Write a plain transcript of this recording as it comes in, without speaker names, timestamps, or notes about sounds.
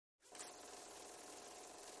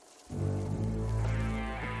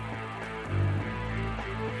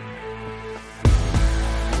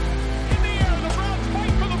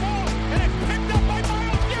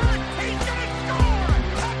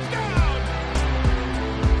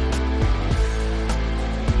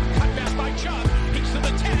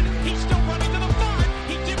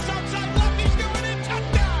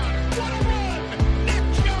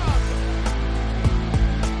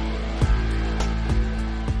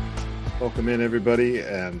Welcome in, everybody,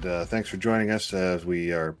 and thanks for joining us as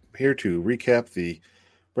we are here to recap the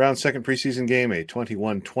Browns' second preseason game, a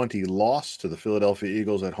 21-20 loss to the Philadelphia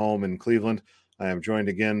Eagles at home in Cleveland. I am joined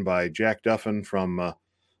again by Jack Duffin from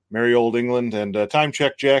merry old England. And time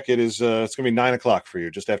check, Jack, it's going to be 9 o'clock for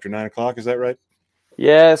you, just after 9 o'clock. Is that right?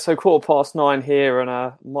 Yeah, so 9:15 here,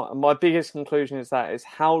 and my biggest conclusion is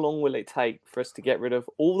how long will it take for us to get rid of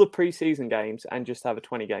all the preseason games and just have a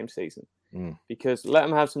 20-game season? Because let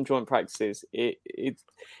them have some joint practices.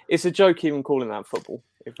 It's a joke even calling that football,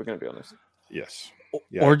 if we're going to be honest. Yes.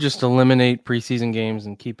 Yeah. Or just eliminate preseason games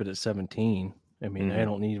and keep it at 17. I mean, I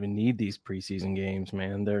don't even need these preseason games,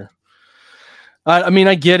 man.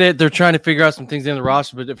 I get it. They're trying to figure out some things in the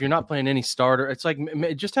roster, but if you're not playing any starter, it's like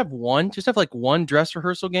just have one dress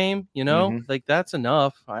rehearsal game, like that's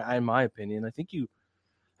enough. In my opinion,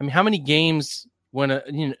 how many games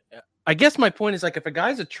I guess my point is, like, if a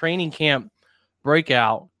guy's a training camp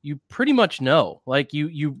breakout, you pretty much know, like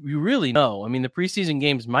you really know. I mean, the preseason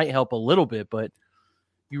games might help a little bit, but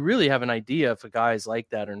you really have an idea if a guy is like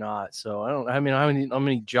that or not. So how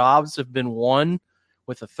many jobs have been won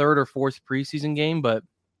with a third or fourth preseason game, but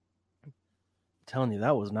I'm telling you,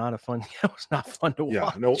 that was not fun to watch.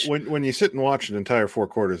 Yeah, no, when you sit and watch an entire 4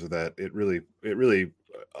 quarters of that, it really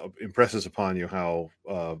impresses upon you how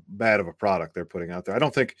bad of a product they're putting out there.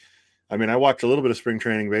 I watch a little bit of spring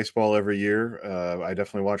training baseball every year. I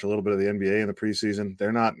definitely watch a little bit of the NBA in the preseason.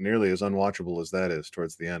 They're not nearly as unwatchable as that is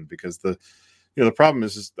towards the end, because the problem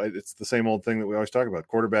is it's the same old thing that we always talk about.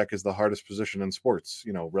 Quarterback is the hardest position in sports,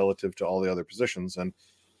 relative to all the other positions. And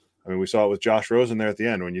I mean, we saw it with Josh Rosen there at the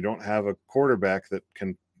end. When you don't have a quarterback that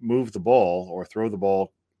can move the ball or throw the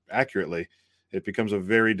ball accurately, it becomes a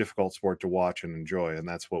very difficult sport to watch and enjoy. And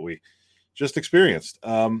that's what we just experienced.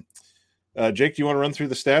 Jake, do you want to run through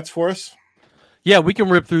the stats for us? Yeah, we can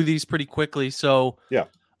rip through these pretty quickly. So yeah.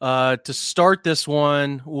 To start this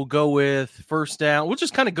one, we'll go with first down. We'll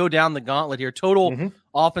just kind of go down the gauntlet here. Total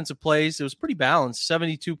offensive plays, it was pretty balanced.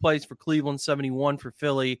 72 plays for Cleveland, 71 for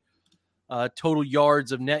Philly. Total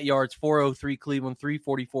yards of net yards, 403 Cleveland,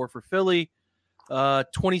 344 for Philly.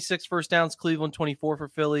 26 first downs, Cleveland, 24 for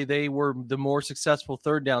Philly. They were the more successful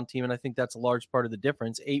third down team, and I think that's a large part of the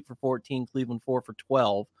difference. 8 for 14, Cleveland, 4 for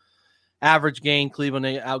 12. Average gain, Cleveland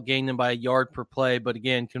outgained them by a yard per play, but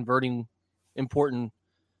again, converting important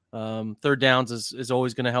third downs is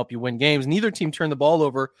always going to help you win games. Neither team turned the ball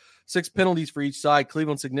over. 6 penalties for each side.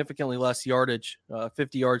 Cleveland significantly less yardage,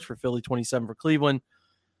 50 yards for Philly, 27 for Cleveland.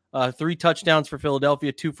 3 touchdowns for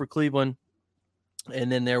Philadelphia, 2 for Cleveland.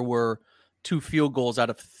 And then there were 2 field goals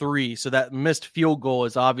out of 3. So that missed field goal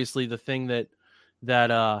is obviously the thing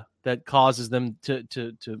that causes them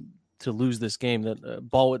to lose this game. That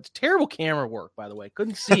ball, it's terrible camera work, by the way.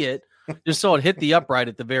 Couldn't see it. Just saw it hit the upright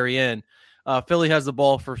at the very end. Philly has the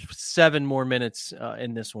ball for 7 more minutes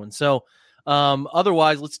in this one. So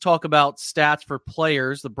otherwise, let's talk about stats for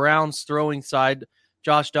players. The Browns throwing side,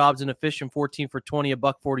 Josh Dobbs, an efficient 14 for 20,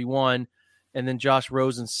 $141. And then Josh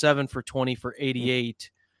Rosen, 7 for 20 for 88.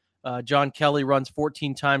 John Kelly runs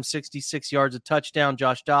 14 times, 66 yards, a touchdown.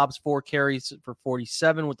 Josh Dobbs, 4 carries for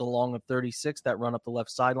 47 with a long of 36. That run up the left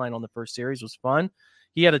sideline on the first series was fun.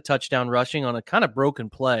 He had a touchdown rushing on a kind of broken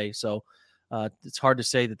play. So it's hard to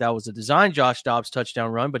say that was a design Josh Dobbs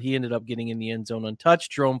touchdown run, but he ended up getting in the end zone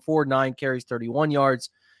untouched. Jerome Ford, 9 carries, 31 yards.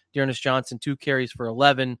 Dearness Johnson, 2 carries for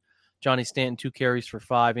 11. Johnny Stanton, 2 carries for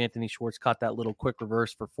 5. Anthony Schwartz caught that little quick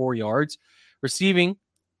reverse for 4 yards. Receiving,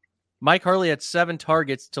 Mike Harley had 7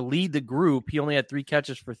 targets to lead the group. He only had 3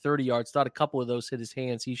 catches for 30 yards. Thought a couple of those hit his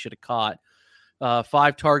hands. He should have caught.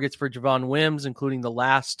 5 targets for Javon Wims, including the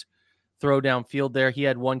last throw downfield there. He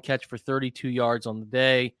had 1 catch for 32 yards on the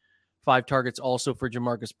day. 5 targets also for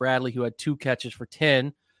Jamarcus Bradley, who had 2 catches for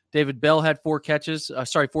 10. David Bell had 4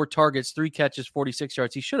 targets, 3 catches, 46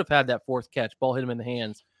 yards. He should have had that 4th catch. Ball hit him in the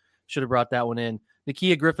hands. Should have brought that one in.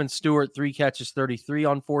 Nakia Griffin-Stewart, 3 catches, 33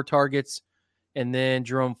 on 4 targets. And then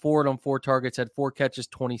Jerome Ford on 4 targets had 4 catches,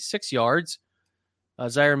 26 yards.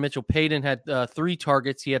 Zaire Mitchell-Payton had 3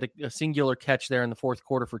 targets. He had a singular catch there in the 4th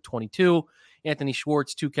quarter for 22. Anthony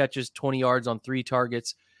Schwartz, 2 catches, 20 yards on 3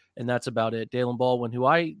 targets. And that's about it. Dalen Baldwin, who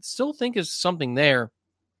I still think is something there,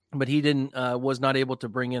 but he was not able to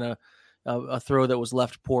bring in a throw that was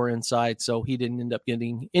left poor inside, so he didn't end up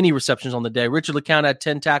getting any receptions on the day. Richard LeCounte had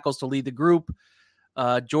 10 tackles to lead the group.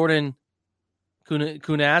 Jordan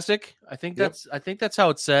Kunasik, I think that's how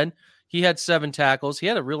it's said. He had 7 tackles. He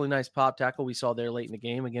had a really nice pop tackle we saw there late in the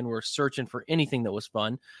game. Again, we're searching for anything that was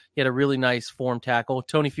fun. He had a really nice form tackle.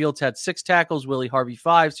 Tony Fields had 6 tackles. Willie Harvey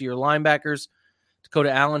 5. So your linebackers.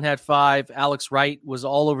 Dakota Allen had 5. Alex Wright was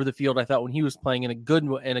all over the field, I thought, when he was playing in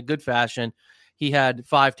a good fashion. he had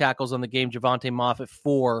 5 tackles on the game, Javonte Moffett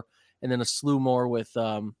 4, and then a slew more with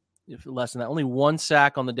less than that. Only 1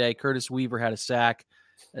 sack on the day. Curtis Weaver had a sack.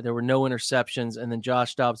 There were no interceptions, and then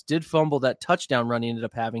Josh Dobbs did fumble that touchdown run he ended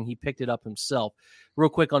up having. He picked it up himself. Real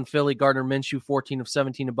quick on Philly, Gardner Minshew, 14 of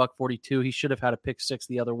 17, $142. He should have had a pick 6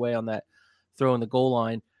 the other way on that throw in the goal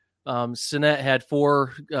line. Sinnett had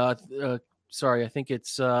 4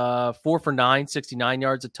 for 9, 69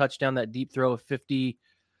 yards, a touchdown, that deep throw of 50,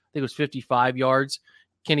 I think it was 55 yards.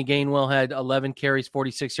 Kenny Gainwell had 11 carries,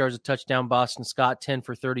 46 yards, a touchdown. Boston Scott, 10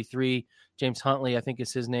 for 33. James Huntley, I think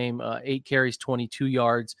is his name, 8 carries, 22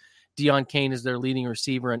 yards. Deion Kane is their leading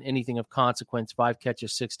receiver on anything of consequence, 5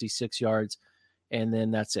 catches, 66 yards. And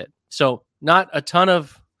then that's it. So not a ton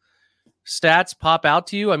of stats pop out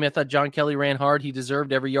to you. I mean, I thought John Kelly ran hard. He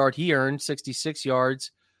deserved every yard he earned, 66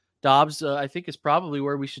 yards. Dobbs, I think, is probably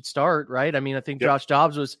where we should start, right? I mean, I think Josh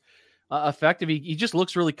Dobbs was effective. He just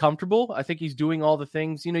looks really comfortable. I think he's doing all the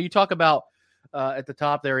things. You talk about at the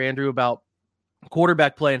top there, Andrew, about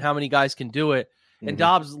quarterback play and how many guys can do it. And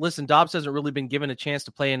Dobbs hasn't really been given a chance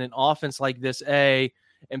to play in an offense like this,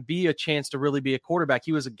 and B, a chance to really be a quarterback.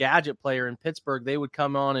 He was a gadget player in Pittsburgh. They would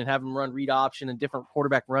come on and have him run read option and different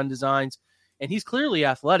quarterback run designs. And he's clearly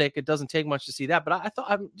athletic. It doesn't take much to see that. But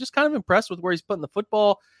I'm just kind of impressed with where he's putting the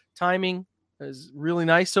football. Timing is really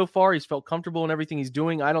nice so far. He's felt comfortable in everything he's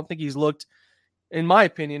doing. I don't think he's looked, in my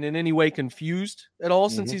opinion, in any way confused at all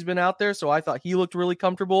since he's been out there. So I thought he looked really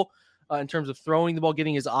comfortable in terms of throwing the ball,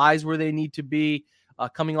 getting his eyes where they need to be,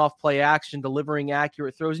 coming off play action, delivering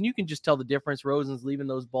accurate throws. And you can just tell the difference. Rosen's leaving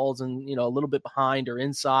those balls in, a little bit behind or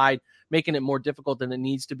inside, making it more difficult than it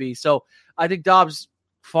needs to be. So I think Dobbs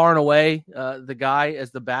far and away the guy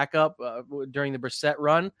as the backup during the Brissett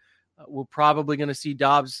run. We're probably going to see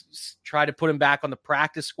Dobbs try to put him back on the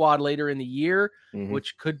practice squad later in the year,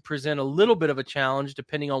 which could present a little bit of a challenge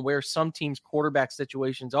depending on where some teams' quarterback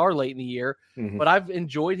situations are late in the year. But I've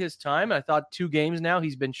enjoyed his time. I thought 2 games now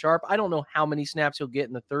he's been sharp. I don't know how many snaps he'll get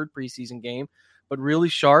in the 3rd preseason game, but really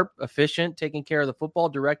sharp, efficient, taking care of the football,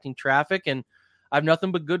 directing traffic, and I have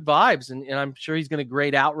nothing but good vibes. And I'm sure he's going to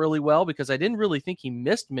grade out really well because I didn't really think he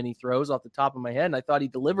missed many throws off the top of my head, and I thought he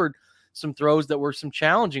delivered some throws that were some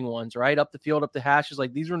challenging ones, right? Up the field, up the hashes.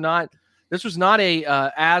 Like this was not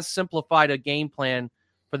a as simplified a game plan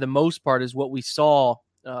for the most part as what we saw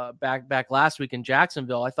back last week in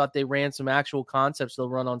Jacksonville. I thought they ran some actual concepts they'll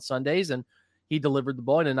run on Sundays, and he delivered the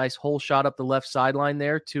ball in a nice hole shot up the left sideline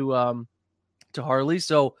there to Harley.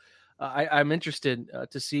 So I'm interested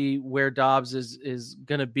to see where Dobbs is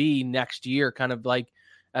going to be next year, kind of like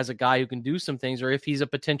as a guy who can do some things, or if he's a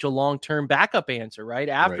potential long-term backup answer, right?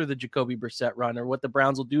 After the Jacoby Brissett run, or what the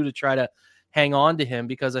Browns will do to try to hang on to him,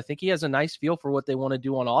 because I think he has a nice feel for what they want to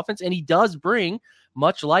do on offense. And he does bring,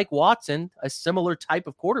 much like Watson, a similar type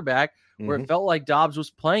of quarterback where it felt like Dobbs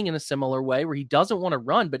was playing in a similar way where he doesn't want to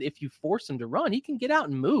run, but if you force him to run, he can get out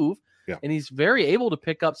and move. Yeah. And he's very able to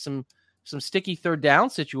pick up some sticky 3rd down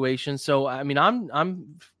situations. So, I mean,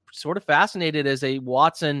 I'm sort of fascinated as a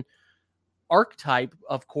Watson archetype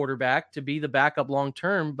of quarterback to be the backup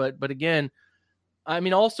long-term. But again, I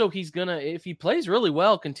mean, also he's going to, if he plays really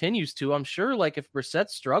well, continues to, I'm sure like if Brissett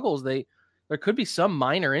struggles, there could be some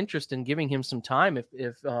minor interest in giving him some time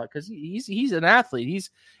if cause he's an athlete. He's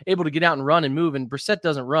able to get out and run and move, and Brissett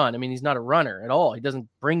doesn't run. I mean, he's not a runner at all. He doesn't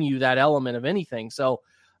bring you that element of anything. So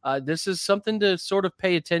this is something to sort of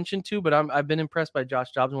pay attention to, but I've been impressed by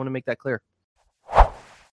Josh Dobbs. I want to make that clear.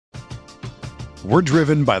 We're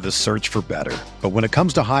driven by the search for better. But when it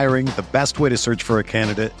comes to hiring, the best way to search for a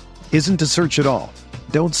candidate isn't to search at all.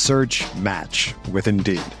 Don't search, match with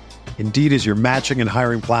Indeed. Indeed is your matching and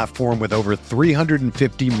hiring platform with over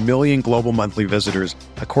 350 million global monthly visitors,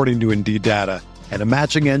 according to Indeed data, and a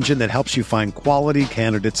matching engine that helps you find quality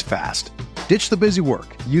candidates fast. Ditch the busy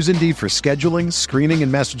work. Use Indeed for scheduling, screening,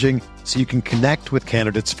 and messaging so you can connect with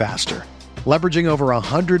candidates faster. Leveraging over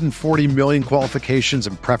 140 million qualifications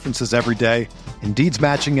and preferences every day, Indeed's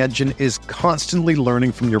matching engine is constantly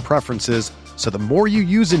learning from your preferences, so the more you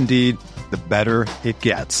use Indeed, the better it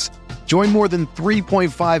gets. Join more than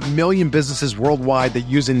 3.5 million businesses worldwide that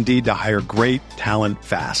use Indeed to hire great talent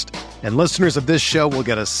fast. And listeners of this show will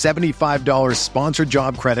get a $75 sponsored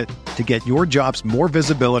job credit to get your jobs more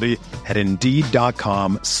visibility at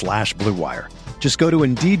Indeed.com/Blue Wire. Just go to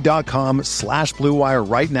Indeed.com/Blue Wire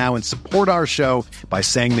right now and support our show by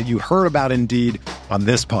saying that you heard about Indeed on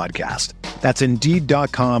this podcast. That's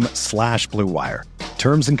Indeed.com/Blue Wire.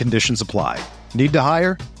 Terms and conditions apply. Need to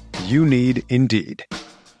hire? You need Indeed.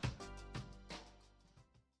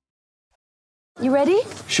 You ready?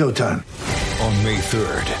 Showtime. On May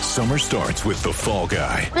 3rd, summer starts with The Fall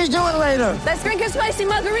Guy. Let's do it later. Let's drink a spicy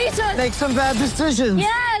margarita. Make some bad decisions.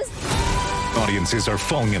 Yes. Audiences are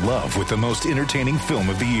falling in love with the most entertaining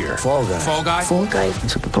film of the year. Fall Guy. Fall Guy? Fall Guy.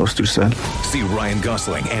 That's what the poster said. See Ryan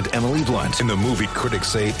Gosling and Emily Blunt in the movie critics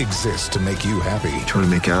say exists to make you happy. Trying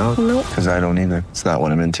to make it out? Nope. Because I don't either. It's not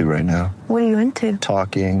what I'm into right now. What are you into?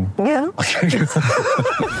 Talking. Yeah.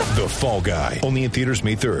 The Fall Guy. Only in theaters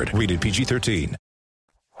May 3rd. Rated PG-13.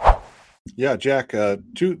 Yeah, Jack,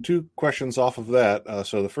 two questions off of that.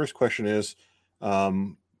 So the first question is,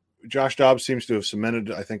 Josh Dobbs seems to have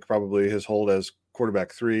cemented, I think, probably his hold as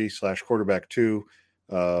quarterback 3/quarterback 2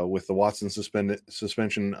 with the Watson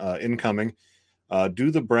suspension incoming.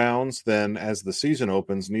 Do the Browns then, as the season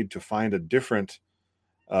opens, need to find a different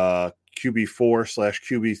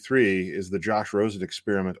QB4/QB3? Is the Josh Rosen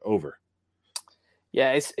experiment over?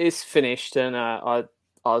 Yeah, it's finished, and I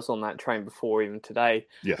was on that train before even today.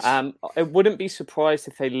 Yes. I wouldn't be surprised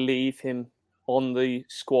if they leave him on the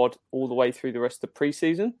squad all the way through the rest of the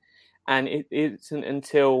preseason. And it isn't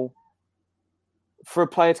until, for a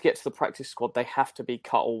player to get to the practice squad, they have to be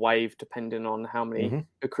cut or waived depending on how many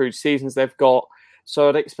accrued seasons they've got. So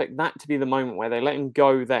I'd expect that to be the moment where they let him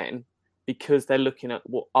go then, because they're looking at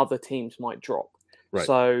what other teams might drop. Right.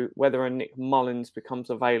 So whether a Nick Mullins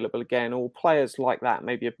becomes available again, or players like that,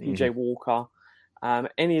 maybe a PJ Walker,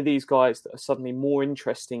 any of these guys that are suddenly more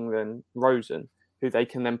interesting than Rosen, who they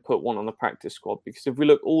can then put one on the practice squad. Because if we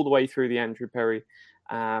look all the way through the Andrew Perry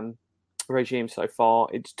regime so far,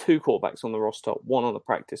 it's 2 quarterbacks on the roster, 1 on the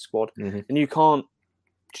practice squad, and you can't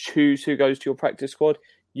choose who goes to your practice squad.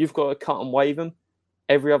 You've got to cut and waive them.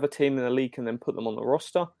 Every other team in the league can then put them on the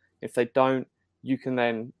roster. If they don't, you can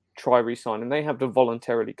then try re-sign, and they have to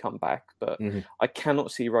voluntarily come back. But I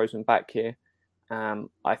cannot see Rosen back here.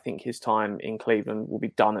 I think his time in Cleveland will be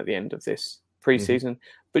done at the end of this preseason.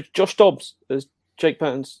 But Josh Dobbs, as Jake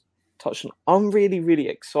Burton's touched on, I'm really, really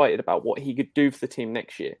excited about what he could do for the team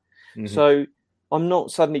next year. So I'm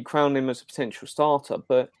not suddenly crowning him as a potential starter,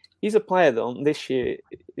 but he's a player that on this year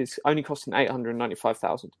is only costing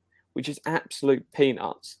 $895,000, which is absolute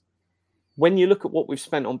peanuts. When you look at what we've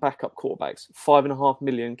spent on backup quarterbacks, $5.5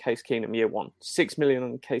 million Case Keenum year 1, $6 million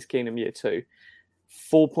on Case Keenum year 2,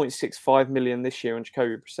 $4.65 million this year on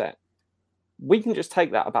Jacoby Brissett. We can just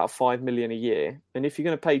take that about $5 million a year, and if you're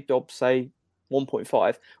going to pay Dobbs, say 1.5,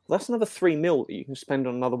 well, that's another $3 million that you can spend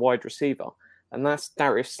on another wide receiver. And that's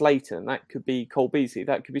Darius Slayton. That could be Cole Beasley.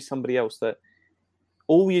 That could be somebody else that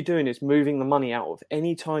all you're doing is moving the money out of.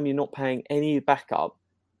 Any time you're not paying any backup,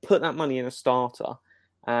 put that money in a starter,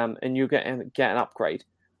 and you'll get an upgrade.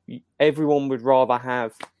 Everyone would rather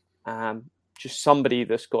have just somebody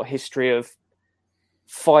that's got a history of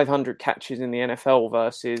 500 catches in the NFL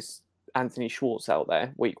versus Anthony Schwartz out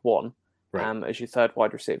there week 1 as your third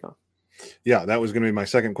wide receiver. Yeah, that was going to be my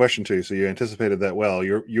second question to you. So you anticipated that well.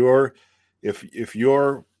 If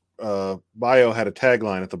your bio had a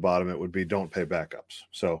tagline at the bottom, it would be "Don't pay backups."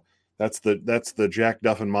 So that's the Jack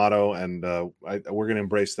Duffin motto, and we're going to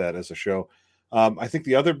embrace that as a show. I think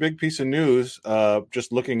the other big piece of news,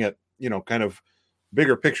 just looking at kind of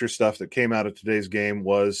bigger picture stuff that came out of today's game,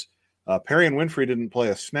 was Perrion Winfrey didn't play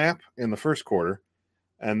a snap in the first quarter,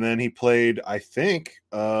 and then he played, I think,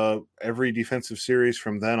 every defensive series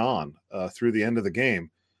from then on through the end of the game.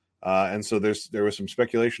 And so there was some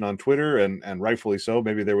speculation on Twitter, and rightfully so.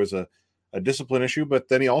 Maybe there was a discipline issue, but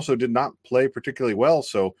then he also did not play particularly well.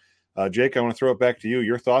 So, Jake, I want to throw it back to you.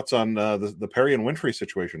 Your thoughts on the Perrion Winfrey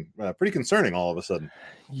situation? Pretty concerning all of a sudden.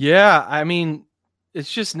 Yeah, I mean,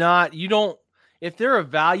 it's just not. If they're a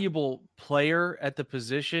valuable player at the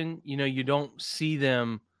position, you don't see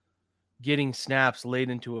them getting snaps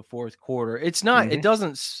late into a fourth quarter. It's not. It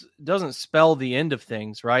doesn't spell the end of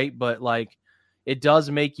things, right? But it does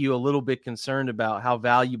make you a little bit concerned about how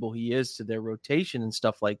valuable he is to their rotation and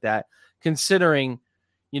stuff like that, considering,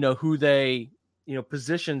 who they,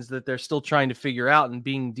 positions that they're still trying to figure out, and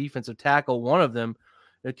being defensive tackle, one of them.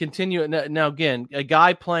 Continue. Now, again, a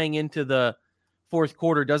guy playing into the fourth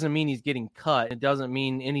quarter doesn't mean he's getting cut. It doesn't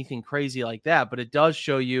mean anything crazy like that, but it does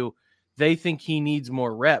show you they think he needs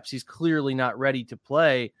more reps. He's clearly not ready to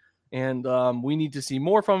play, and we need to see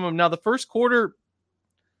more from him. Now, the first quarter,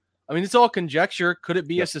 I mean, it's all conjecture. Could it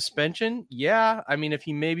be a suspension? Yeah. I mean, if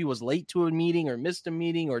he maybe was late to a meeting or missed a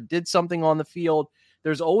meeting or did something on the field,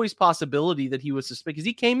 there's always possibility that he was suspended, because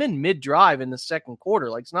he came in mid-drive in the second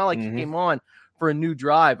quarter. It's not like he came on for a new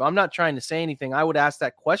drive. I'm not trying to say anything. I would ask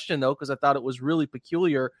that question, though, because I thought it was really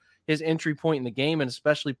peculiar, his entry point in the game, and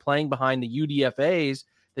especially playing behind the UDFAs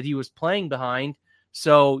that he was playing behind.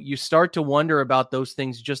 So you start to wonder about those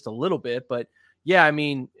things just a little bit, but yeah, I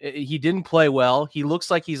mean, he didn't play well. He looks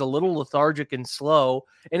like he's a little lethargic and slow.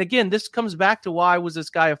 And again, this comes back to why was this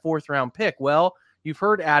guy a 4th-round pick? Well, you've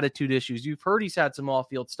heard attitude issues. You've heard he's had some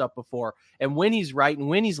off-field stuff before. And when he's right and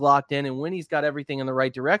when he's locked in and when he's got everything in the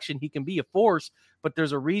right direction, he can be a force. But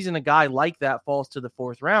there's a reason a guy like that falls to the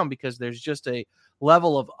 4th round, because there's just a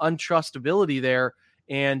level of untrustability there.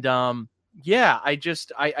 And I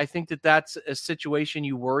think that that's a situation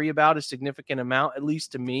you worry about a significant amount, at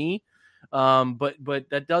least to me. But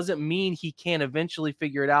that doesn't mean he can't eventually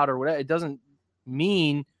figure it out or whatever. It doesn't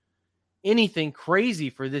mean anything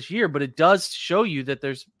crazy for this year, but it does show you that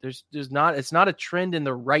it's not a trend in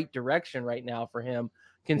the right direction right now for him,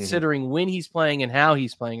 considering when he's playing and how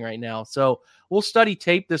he's playing right now. So we'll study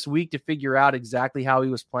tape this week to figure out exactly how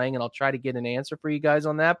he was playing, and I'll try to get an answer for you guys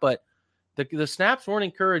on that. But the snaps weren't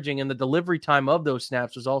encouraging, and the delivery time of those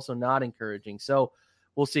snaps was also not encouraging. So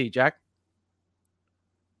we'll see. Jack?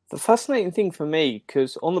 The fascinating thing for me,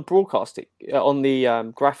 because on the broadcast, on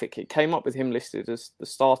the graphic, it came up with him listed as the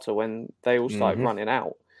starter when they all started running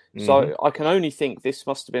out. So I can only think this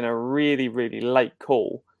must have been a really, really late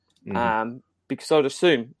call, because I would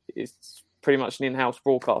assume it's pretty much an in-house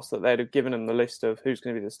broadcast that they'd have given him the list of who's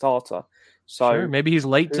going to be the starter. So sure, maybe he's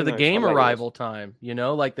late to the game arrival time.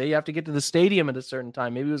 Like they have to get to the stadium at a certain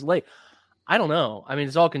time. Maybe he was late. I don't know. I mean,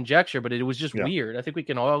 it's all conjecture, but it was just weird. I think we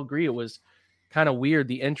can all agree it was kind of weird,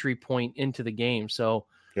 the entry point into the game. So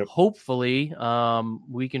hopefully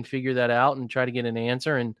we can figure that out and try to get an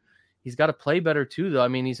answer. And he's got to play better too, though. I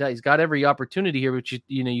mean, he's got every opportunity here, but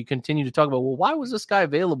you continue to talk about, well, why was this guy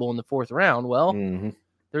available in the 4th round? Well,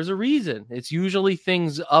 there's a reason. It's usually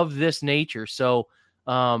things of this nature. So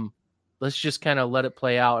let's just kind of let it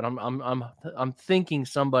play out. And I'm thinking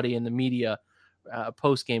somebody in the media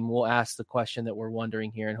post game will ask the question that we're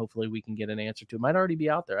wondering here, and hopefully we can get an answer to. It might already be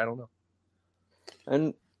out there. I don't know.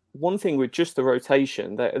 And one thing with just the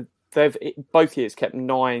rotation, they've both years kept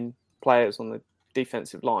 9 players on the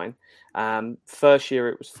defensive line. First year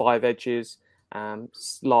it was 5 edges.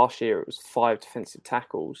 Last year it was 5 defensive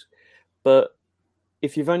tackles. But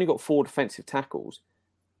if you've only got 4 defensive tackles,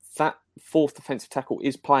 that 4th defensive tackle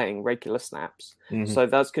is playing regular snaps. So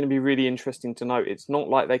that's going to be really interesting to note. It's not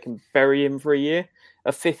like they can bury him for a year.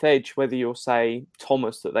 A 5th edge, whether you'll say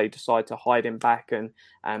Thomas, that they decide to hide him back, and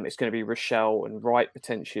it's going to be Rochelle and Wright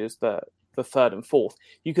potentially as the 3rd and 4th.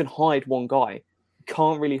 You can hide one guy. You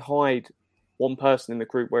can't really hide one person in the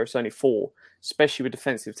group where it's only 4, especially with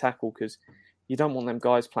defensive tackle, because you don't want them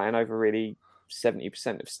guys playing over really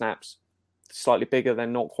 70% of snaps. Slightly bigger, they're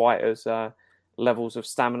not quite as levels of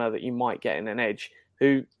stamina that you might get in an edge,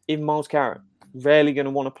 who, even Myles Garrett, rarely going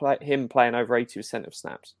to want to play him playing over 80% of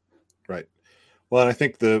snaps. Right. Well, and I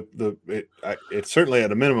think it certainly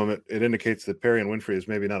at a minimum, it indicates that Perrion Winfrey is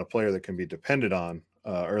maybe not a player that can be depended on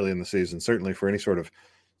early in the season, certainly for any sort of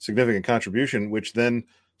significant contribution, which then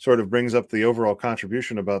sort of brings up the overall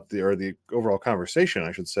contribution about the overall conversation,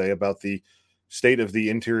 I should say, about the state of the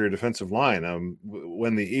interior defensive line.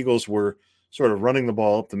 When the Eagles were sort of running the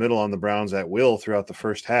ball up the middle on the Browns at will throughout the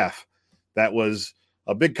first half, that was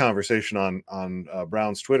a big conversation on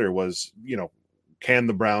Browns Twitter was, can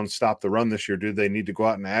the Browns stop the run this year? Do they need to go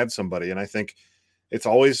out and add somebody? And I think it's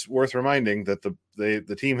always worth reminding that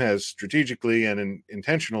the team has strategically and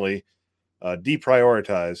intentionally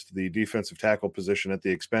deprioritized the defensive tackle position at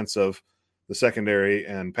the expense of the secondary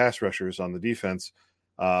and pass rushers on the defense.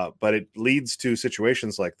 But it leads to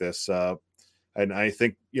situations like this. And I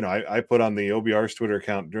think, I put on the OBR's Twitter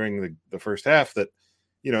account during the first half that,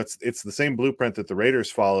 it's the same blueprint that the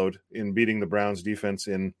Raiders followed in beating the Browns defense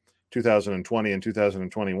in 2020 and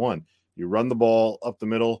 2021. You run the ball up the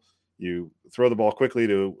middle, you throw the ball quickly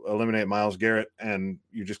to eliminate Myles Garrett, and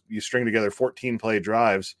you string together 14 play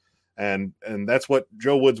drives. And that's what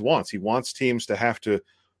Joe Woods wants. He wants teams to have to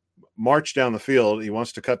march down the field. He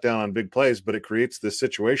wants to cut down on big plays, but it creates this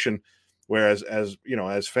situation where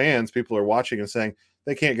as fans, people are watching and saying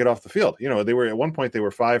they can't get off the field. They were at one point, they were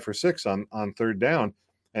 5 for 6 on 3rd down.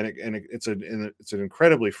 And it's an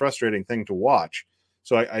incredibly frustrating thing to watch.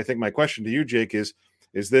 So I think my question to you, Jake, is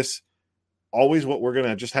this always what we're going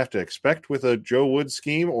to just have to expect with a Joe Woods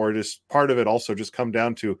scheme, or does part of it also just come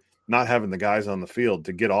down to not having the guys on the field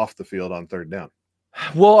to get off the field on 3rd down?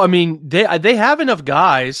 Well, I mean, they have enough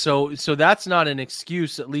guys, so that's not an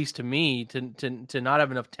excuse, at least to me, to not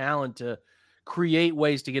have enough talent to create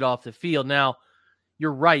ways to get off the field. Now,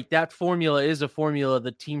 you're right. That formula is a formula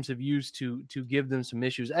that teams have used to give them some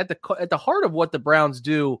issues. At the heart of what the Browns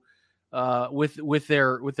do with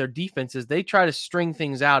their defenses, they try to string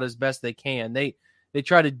things out as best they can. They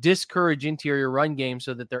try to discourage interior run game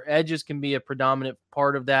so that their edges can be a predominant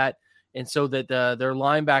part of that. And so that their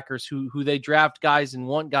linebackers who they draft guys and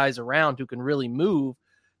want guys around who can really move,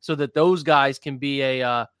 so that those guys can be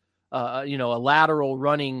a lateral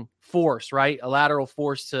running force, right? A lateral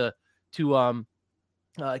force to kind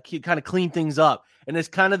of clean things up. And it's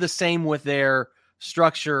kind of the same with their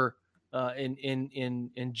structure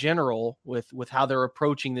in general with how they're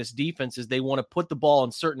approaching this defense, is they want to put the ball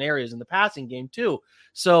in certain areas in the passing game too.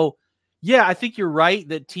 So yeah, I think you're right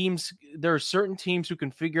that there are certain teams who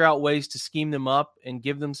can figure out ways to scheme them up and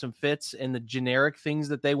give them some fits and the generic things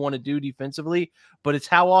that they want to do defensively. But it's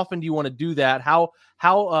how often do you want to do that? How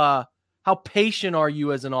patient are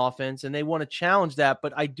you as an offense? And they want to challenge that.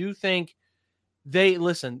 But I do think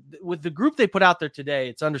with the group they put out there today,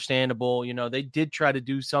 it's understandable. They did try to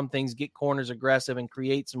do some things, get corners aggressive and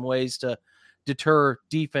create some ways to deter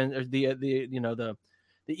defense or the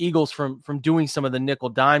Eagles from doing some of the nickel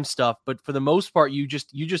dime stuff. But for the most part, you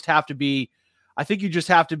just have to be, I think you just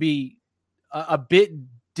have to be a bit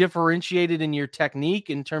differentiated in your technique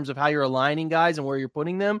in terms of how you're aligning guys and where you're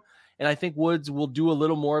putting them. And I think Woods will do a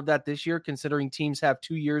little more of that this year, considering teams have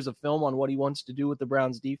 2 years of film on what he wants to do with the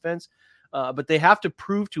Browns defense. But they have to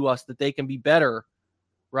prove to us that they can be better,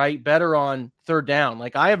 right? Better on third down.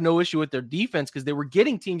 Like, I have no issue with their defense because they were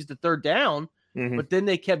getting teams to third down, but then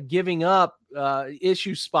they kept giving up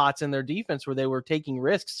issue spots in their defense where they were taking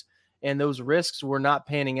risks, and those risks were not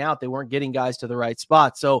panning out. They weren't getting guys to the right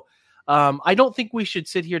spot. So I don't think we should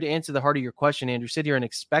sit here, to answer the heart of your question, Andrew, sit here and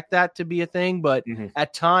expect that to be a thing. But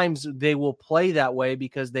at times they will play that way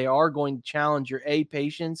because they are going to challenge your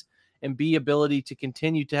patience and B, ability to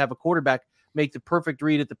continue to have a quarterback make the perfect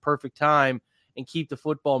read at the perfect time and keep the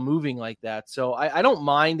football moving like that. So I don't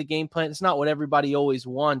mind the game plan. It's not what everybody always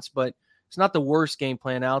wants, but it's not the worst game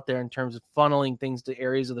plan out there in terms of funneling things to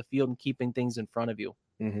areas of the field and keeping things in front of you.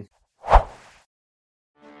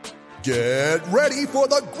 Get ready for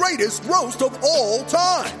the greatest roast of all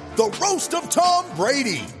time, the Roast of Tom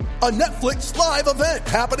Brady, a Netflix live event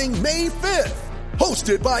happening May 5th.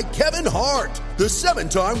 Hosted by Kevin Hart, the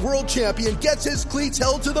 7-time world champion gets his cleats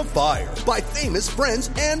held to the fire by famous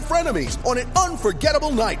friends and frenemies on an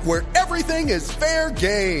unforgettable night where everything is fair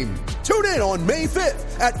game. Tune in on May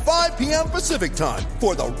 5th at 5 p.m. Pacific time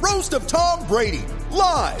for the Roast of Tom Brady,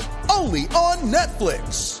 live only on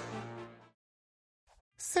Netflix.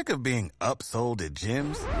 Sick of being upsold at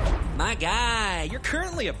gyms? My guy, you're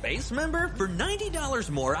currently a base member? For $90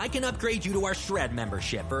 more, I can upgrade you to our Shred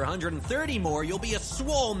membership. For $130 more, you'll be a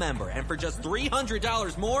Swole member. And for just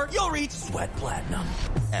 $300 more, you'll reach Sweat Platinum.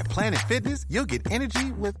 At Planet Fitness, you'll get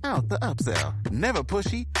energy without the upsell. Never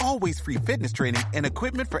pushy, always free fitness training and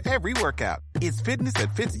equipment for every workout. It's fitness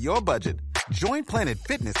that fits your budget. Join Planet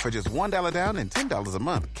Fitness for just $1 down and $10 a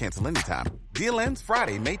month. Cancel anytime. Deal ends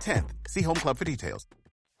Friday, May 10th. See Home Club for details.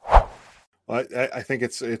 I think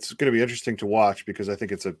it's going to be interesting to watch because I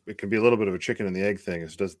think it can be a little bit of a chicken and the egg thing.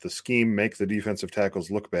 Does the scheme make the defensive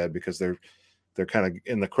tackles look bad because they're kind of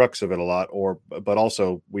in the crux of it a lot, but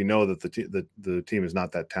also we know that the team is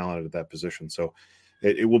not that talented at that position. So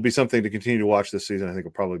it will be something to continue to watch this season. I think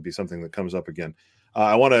it'll probably be something that comes up again.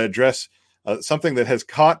 I want to address something that has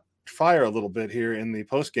caught fire a little bit here in the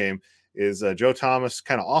post game is Joe Thomas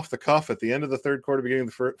kind of off the cuff at the end of the third quarter, beginning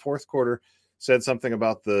of the fourth quarter, said something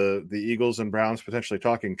about the Eagles and Browns potentially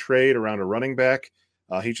talking trade around a running back.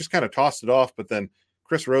 He just kind of tossed it off, but then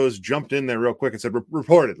Chris Rose jumped in there real quick and said,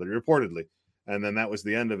 reportedly. And then that was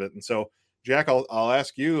the end of it. And so, Jack, I'll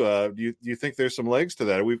ask you, do you think there's some legs to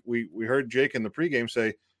that? We heard Jake in the pregame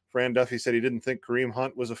say Fran Duffy said he didn't think Kareem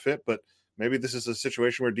Hunt was a fit, but maybe this is a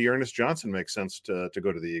situation where Dearness Johnson makes sense to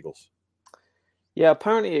go to the Eagles. Yeah,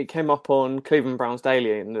 apparently it came up on Cleveland Browns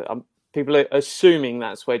Daily, and people are assuming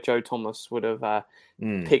that's where Joe Thomas would have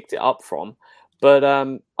picked it up from. But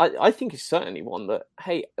I think it's certainly one that,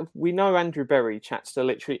 hey, we know Andrew Berry chats to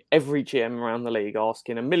literally every GM around the league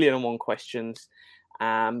asking 1,000,001 questions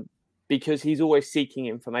because he's always seeking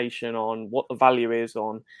information on what the value is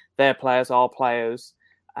on their players, our players.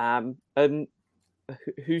 And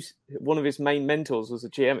who's one of his main mentors as a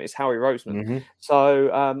GM is Howie Roseman. Mm-hmm.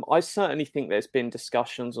 So I certainly think there's been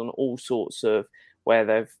discussions on all sorts of where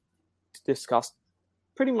they've discussed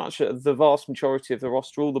pretty much the vast majority of the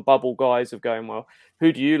roster. All the bubble guys have going, well,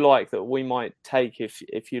 who do you like that we might take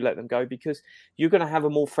if you let them go? Because you're going to have a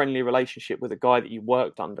more friendly relationship with a guy that you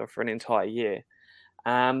worked under for an entire year.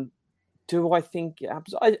 Do I think?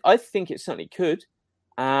 I think it certainly could.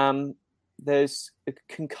 There's a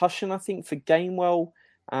concussion, I think, for Gainwell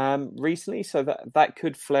recently, so that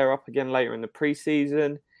could flare up again later in the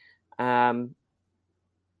preseason.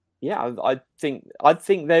 Yeah, I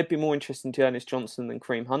think they'd be more interested in Dearness Johnson than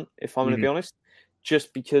Kareem Hunt, if I'm going to be honest.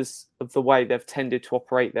 just because of the way they've tended to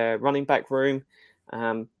operate their running back room.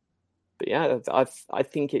 But yeah, I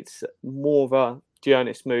think it's more of a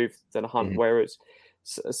D'Ernest move than a Hunt, whereas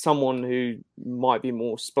someone who might be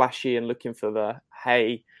more splashy and looking for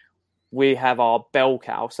hey, we have our bell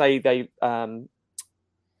cow. Say the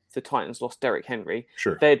Titans lost Derrick Henry.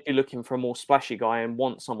 Sure. They'd be looking for a more splashy guy and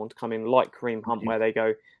want someone to come in like Kareem Hunt, where they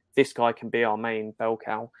go, this guy can be our main bell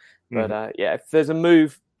cow. But if there's a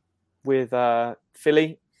move with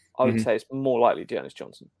Philly, I would say it's more likely D'Ernest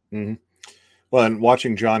Johnson. Well, and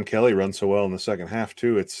watching John Kelly run so well in the second half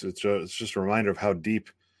too, it's just a reminder of how deep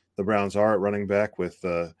the Browns are at running back. With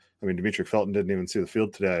Demetric Felton didn't even see the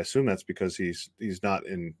field today. I assume that's because he's not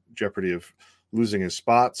in jeopardy of losing his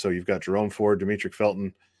spot. So you've got Jerome Ford, Demetric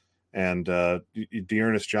Felton, and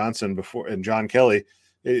D'Ernest Johnson and John Kelly.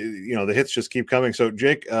 The hits just keep coming. So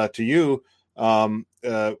Jake, to you,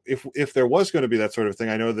 if there was going to be that sort of thing,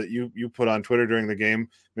 I know that you put on Twitter during the game,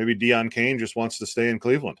 maybe Deon Cain just wants to stay in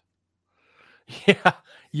Cleveland.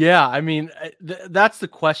 Yeah. I mean, that's the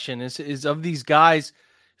question is of these guys.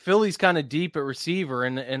 Philly's kind of deep at receiver,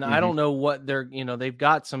 and I don't know what they've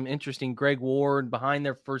got some interesting Greg Ward behind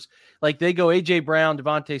their first, like they go AJ Brown,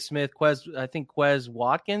 Devontae Smith, Quez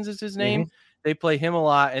Watkins is his name. They play him a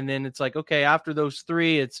lot. And then it's like, okay, after those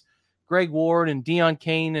three, it's Greg Ward and Deon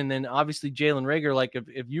Cain. And then obviously Jalen Reagor. Like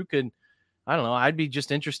if you could, I don't know, I'd be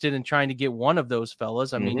just interested in trying to get one of those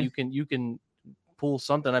fellas. I mean, you can pull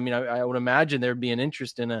something. I mean, I would imagine there'd be an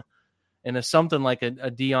interest in a something like a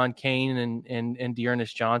Deon Cain and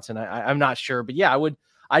D'Ernest Johnson. I'm not sure, but yeah,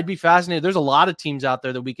 I'd be fascinated. There's a lot of teams out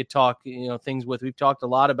there that we could talk, things with. We've talked a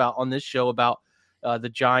lot about on this show about the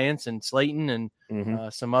Giants and Slayton and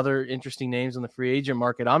some other interesting names on the free agent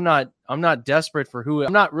market. I'm not desperate for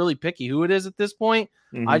I'm not really picky who it is at this point.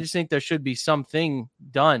 I just think there should be something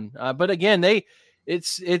done. But again,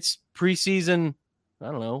 it's preseason.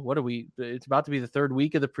 I don't know. It's about to be the third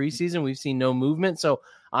week of the preseason. We've seen no movement. So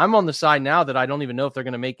I'm on the side now that I don't even know if they're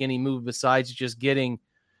going to make any move besides just getting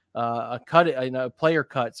a player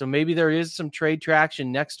cut. So maybe there is some trade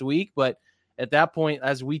traction next week, but at that point,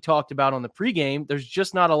 as we talked about on the pregame, there's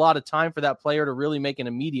just not a lot of time for that player to really make an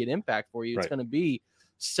immediate impact for you. It's going to be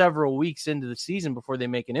several weeks into the season before they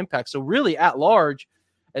make an impact. So really at large,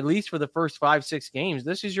 at least for the first 5-6 games,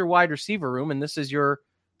 this is your wide receiver room and this is your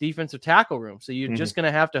defensive tackle room. So you're just going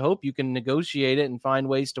to have to hope you can negotiate it and find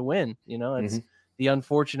ways to win. It's the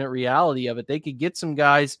unfortunate reality of it. They could get some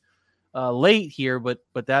guys late here, but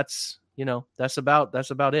that's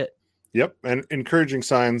about it. Yep. And encouraging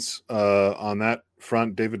signs on that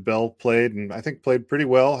front. David Bell played, and I think played pretty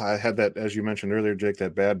well. I had that, as you mentioned earlier, Jake,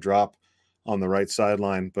 that bad drop on the right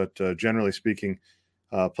sideline, but generally speaking,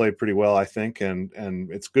 played pretty well, I think. And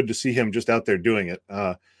it's good to see him just out there doing it.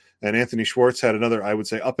 And Anthony Schwartz had another, I would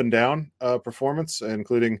say, up and down performance,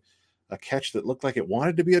 including a catch that looked like it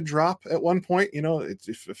wanted to be a drop at one point.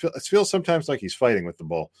 It feels sometimes like he's fighting with the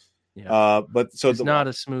ball. Yeah. But so it's not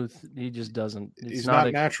a smooth. He just doesn't. He's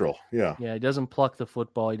not natural. Yeah. Yeah. He doesn't pluck the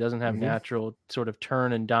football. He doesn't have natural sort of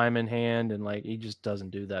turn and diamond hand, and he just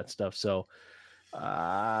doesn't do that stuff. So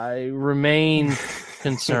I remain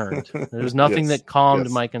concerned. There's nothing that calmed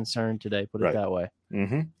my concern today. Put it that way.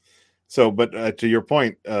 So, but to your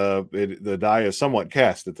point, the die is somewhat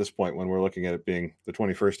cast at this point when we're looking at it being the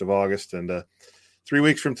 21st of August, and 3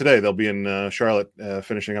 weeks from today they'll be in Charlotte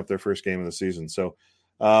finishing up their first game of the season. So,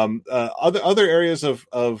 other areas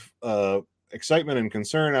of excitement and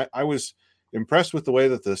concern. I was impressed with the way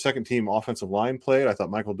that the second team offensive line played. I thought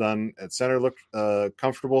Michael Dunn at center looked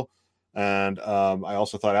comfortable, and I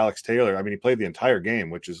also thought Alex Taylor. He played the entire game,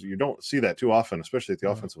 which is you don't see that too often, especially at the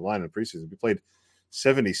offensive line in preseason. He played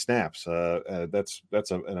 70 snaps.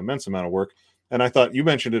 That's an immense amount of work. And I thought you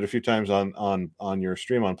mentioned it a few times on your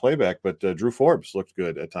stream on playback, but Drew Forbes looked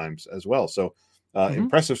good at times as well. So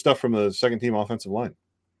impressive stuff from the second team offensive line.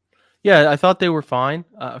 Yeah, I thought they were fine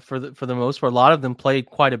for the most part. A lot of them played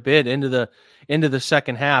quite a bit into the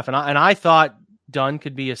second half, and I thought Dunn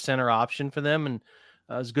could be a center option for them, and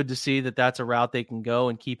it was good to see that that's a route they can go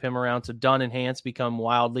and keep him around. So Dunn and Hance become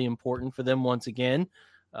wildly important for them once again.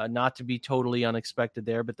 Not to be totally unexpected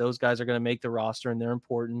there, but those guys are going to make the roster and they're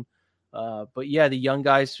important. But yeah, the young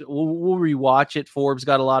guys, we'll rewatch it. Forbes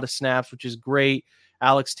got a lot of snaps, which is great.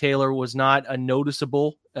 Alex Taylor was not a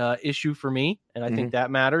noticeable issue for me, and I think that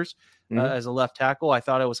matters as a left tackle. I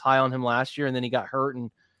thought I was high on him last year, and then he got hurt and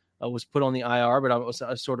was put on the IR, but I was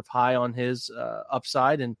sort of high on his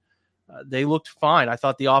upside, and they looked fine. I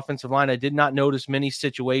thought the offensive line, I did not notice many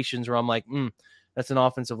situations where I'm like, that's an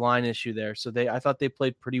offensive line issue there. So I thought they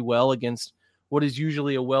played pretty well against what is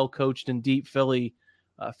usually a well-coached and deep Philly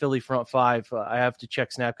Philly front five. I have to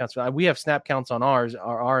check snap counts. We have snap counts on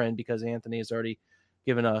our end because Anthony has already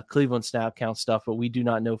given a Cleveland snap count stuff, but we do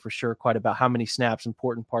not know for sure quite about how many snaps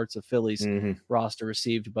important parts of Philly's roster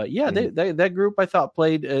received. But yeah, that group I thought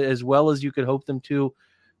played as well as you could hope them to,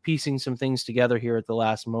 piecing some things together here at the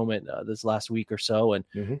last moment this last week or so, and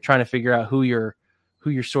trying to figure out who your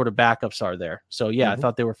sort of backups are there. So yeah, I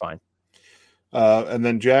thought they were fine. And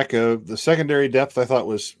then Jack, the secondary depth I thought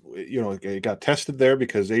was, it got tested there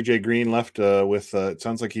because AJ Green left with it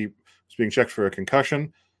sounds like he was being checked for a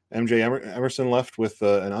concussion. MJ Emerson left with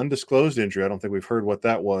an undisclosed injury. I don't think we've heard what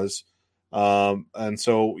that was. And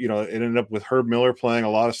so, it ended up with Herb Miller playing a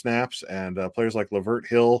lot of snaps, and players like Lavert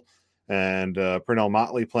Hill and Pernell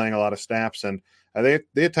Motley playing a lot of snaps. And they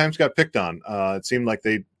at times got picked on. It seemed like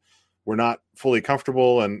they were not fully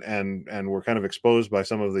comfortable and were kind of exposed by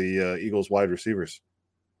some of the Eagles wide receivers.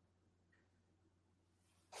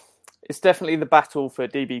 It's definitely the battle for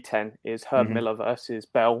DB10 is Herb Miller versus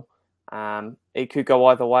Bell. It could go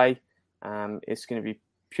either way. It's going to be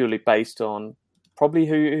purely based on probably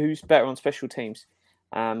who's better on special teams.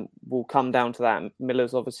 We'll come down to that.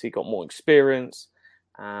 Miller's obviously got more experience.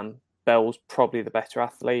 Bell's probably the better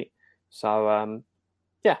athlete. So,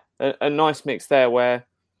 a nice mix there where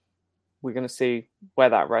we're going to see where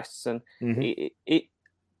that rests. And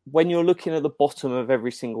when you're looking at the bottom of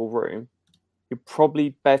every single room, you're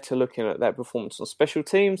probably better looking at their performance on special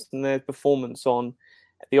teams than their performance on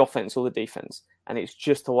the offense or the defense. And it's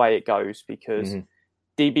just the way it goes because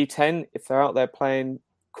DB10, if they're out there playing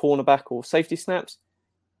cornerback or safety snaps,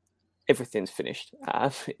 everything's finished.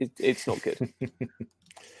 It's not good.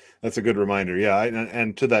 That's a good reminder. Yeah.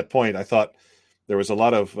 And to that point, I thought there was a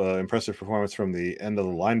lot of impressive performance from the end of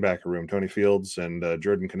the linebacker room. Tony Fields and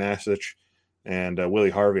Jordan Kanasic and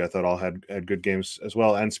Willie Harvey, I thought all had good games as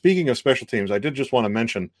well. And speaking of special teams, I did just want to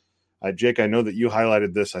mention, Jake, I know that you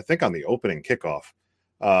highlighted this, I think on the opening kickoff.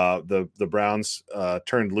 The Browns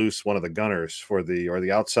turned loose one of the gunners or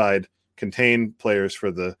the outside contained players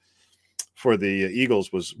for the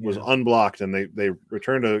Eagles was unblocked, and they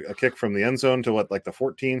returned a kick from the end zone to the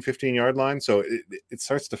 14-15 yard line. So it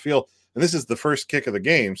starts to feel, and this is the first kick of the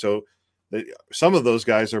game, so some of those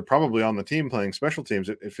guys are probably on the team playing special teams.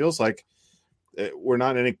 It feels like we're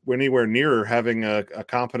not anywhere near having a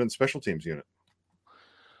competent special teams unit.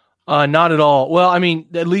 Not at all. Well, I mean,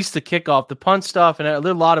 at least the kickoff, the punt stuff, and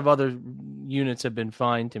a lot of other units have been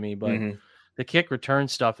fine to me, but the kick return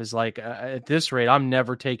stuff is at this rate, I'm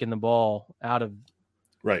never taking the ball out of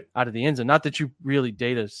the end zone. Not that you really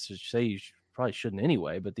data say you probably shouldn't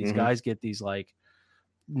anyway, but these guys get these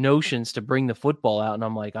notions to bring the football out, and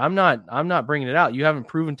I'm like, I'm not bringing it out. You haven't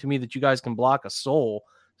proven to me that you guys can block a soul,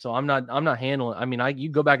 so I'm not handling. I mean, you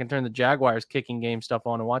go back and turn the Jaguars kicking game stuff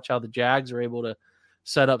on and watch how the Jags are able to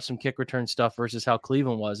set up some kick return stuff versus how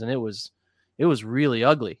Cleveland was, and it was really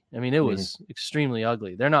ugly. I mean, it was extremely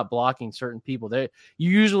ugly. They're not blocking certain people. You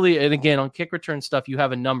usually, and again, on kick return stuff, you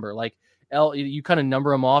have a number like L. You kind of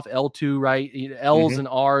number them off L2, right? L's and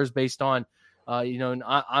R's based on, and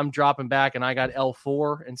I'm dropping back and I got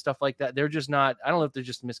L4 and stuff like that. They're just not. I don't know if there's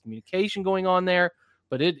just miscommunication going on there,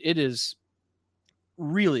 but it is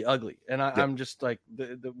really ugly. And I'm just like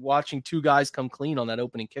the watching two guys come clean on that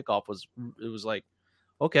opening kickoff was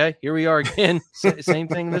okay, here we are again. Same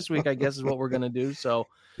thing this week, I guess, is what we're going to do. So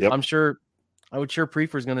I would sure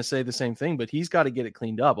Prefer is going to say the same thing, but he's got to get it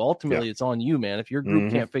cleaned up. Ultimately, it's on you, man. If your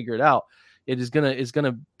group can't figure it out, it's going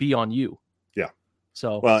to be on you. Yeah.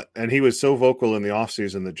 So and he was so vocal in the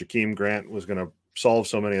offseason that Jakeem Grant was going to solve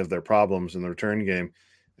so many of their problems in the return game.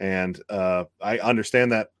 And I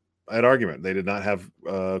understand that argument. They did not have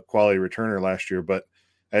a quality returner last year, but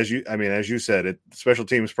as you said, special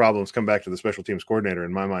teams problems come back to the special teams coordinator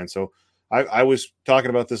in my mind. So I was talking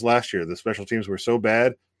about this last year. The special teams were so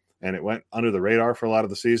bad, and it went under the radar for a lot of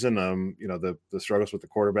the season. The struggles with the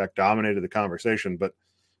quarterback dominated the conversation. But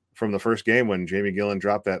from the first game when Jamie Gillen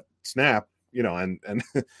dropped that snap, and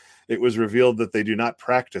it was revealed that they do not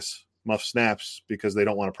practice muff snaps because they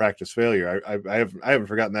don't want to practice failure. I haven't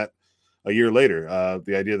forgotten that a year later.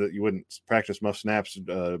 The idea that you wouldn't practice muff snaps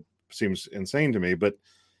seems insane to me, but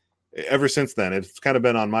ever since then, it's kind of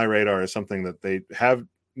been on my radar as something that they have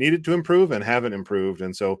needed to improve and haven't improved.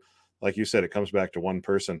 And so, like you said, it comes back to one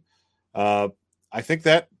person. I think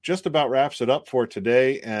that just about wraps it up for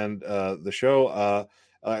today and the show.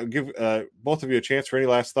 Give both of you a chance for any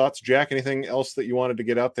last thoughts. Jack, anything else that you wanted to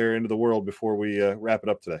get out there into the world before we wrap it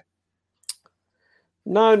up today?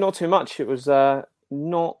 No, not too much. It was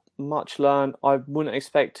not much learned. I wouldn't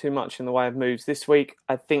expect too much in the way of moves this week.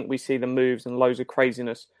 I think we see the moves and loads of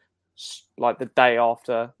craziness like the day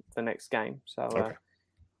after the next game. So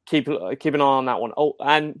keep an eye on that one. Oh,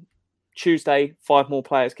 and Tuesday, 5 more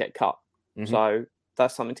players get cut. Mm-hmm. So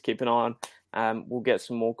that's something to keep an eye on. We'll get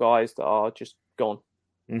some more guys that are just gone.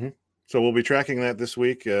 Mm-hmm. So we'll be tracking that this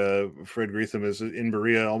week. Fred Greetham is in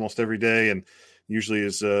Berea almost every day and usually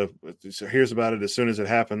hears about it as soon as it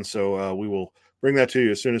happens. So we will bring that to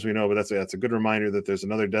you as soon as we know. But that's a good reminder that there's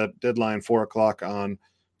another deadline, 4:00 on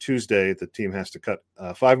Tuesday. The team has to cut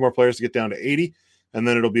 5 more players to get down to 80. And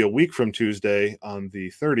then it'll be a week from Tuesday on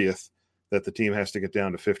the 30th that the team has to get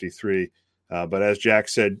down to 53. But as Jack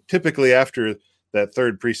said, typically after that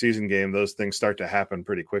third preseason game, those things start to happen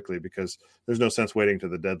pretty quickly because there's no sense waiting to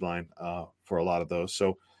the deadline for a lot of those.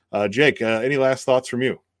 So, Jake, any last thoughts from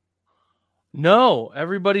you? No,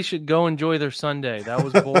 everybody should go enjoy their Sunday. That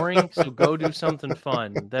was boring, so go do something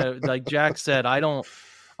fun. Like Jack said,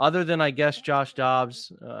 other than I guess Josh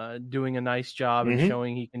Dobbs doing a nice job and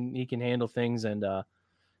showing he can handle things, and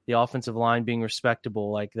the offensive line being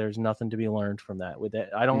respectable, like there's nothing to be learned from that. With it,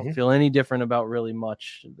 I don't feel any different about really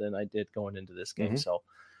much than I did going into this game. So,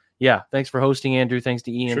 yeah, thanks for hosting, Andrew. Thanks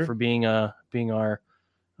to Ian for being our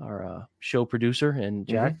show producer, and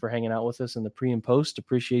Jack for hanging out with us in the pre and post.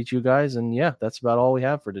 Appreciate you guys. And yeah, that's about all we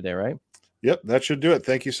have for today, right? Yep, that should do it.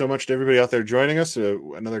 Thank you so much to everybody out there joining us.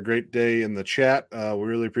 Another great day in the chat. We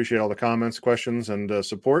really appreciate all the comments, questions, and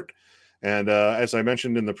support. And as I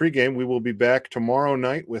mentioned in the pregame, we will be back tomorrow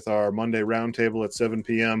night with our Monday roundtable at 7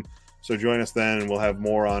 p.m. So join us then, and we'll have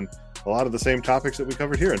more on a lot of the same topics that we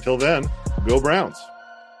covered here. Until then, go Browns.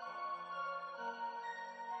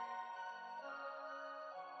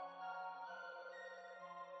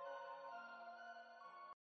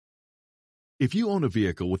 If you own a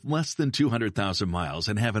vehicle with less than 200,000 miles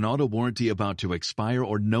and have an auto warranty about to expire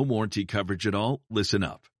or no warranty coverage at all, listen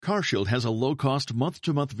up. CarShield has a low-cost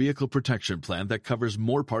month-to-month vehicle protection plan that covers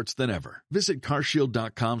more parts than ever. Visit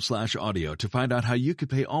carshield.com/audio to find out how you could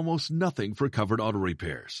pay almost nothing for covered auto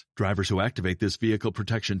repairs. Drivers who activate this vehicle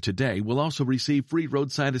protection today will also receive free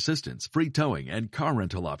roadside assistance, free towing, and car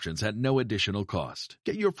rental options at no additional cost.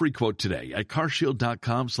 Get your free quote today at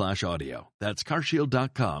carshield.com/audio. That's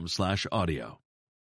carshield.com/audio.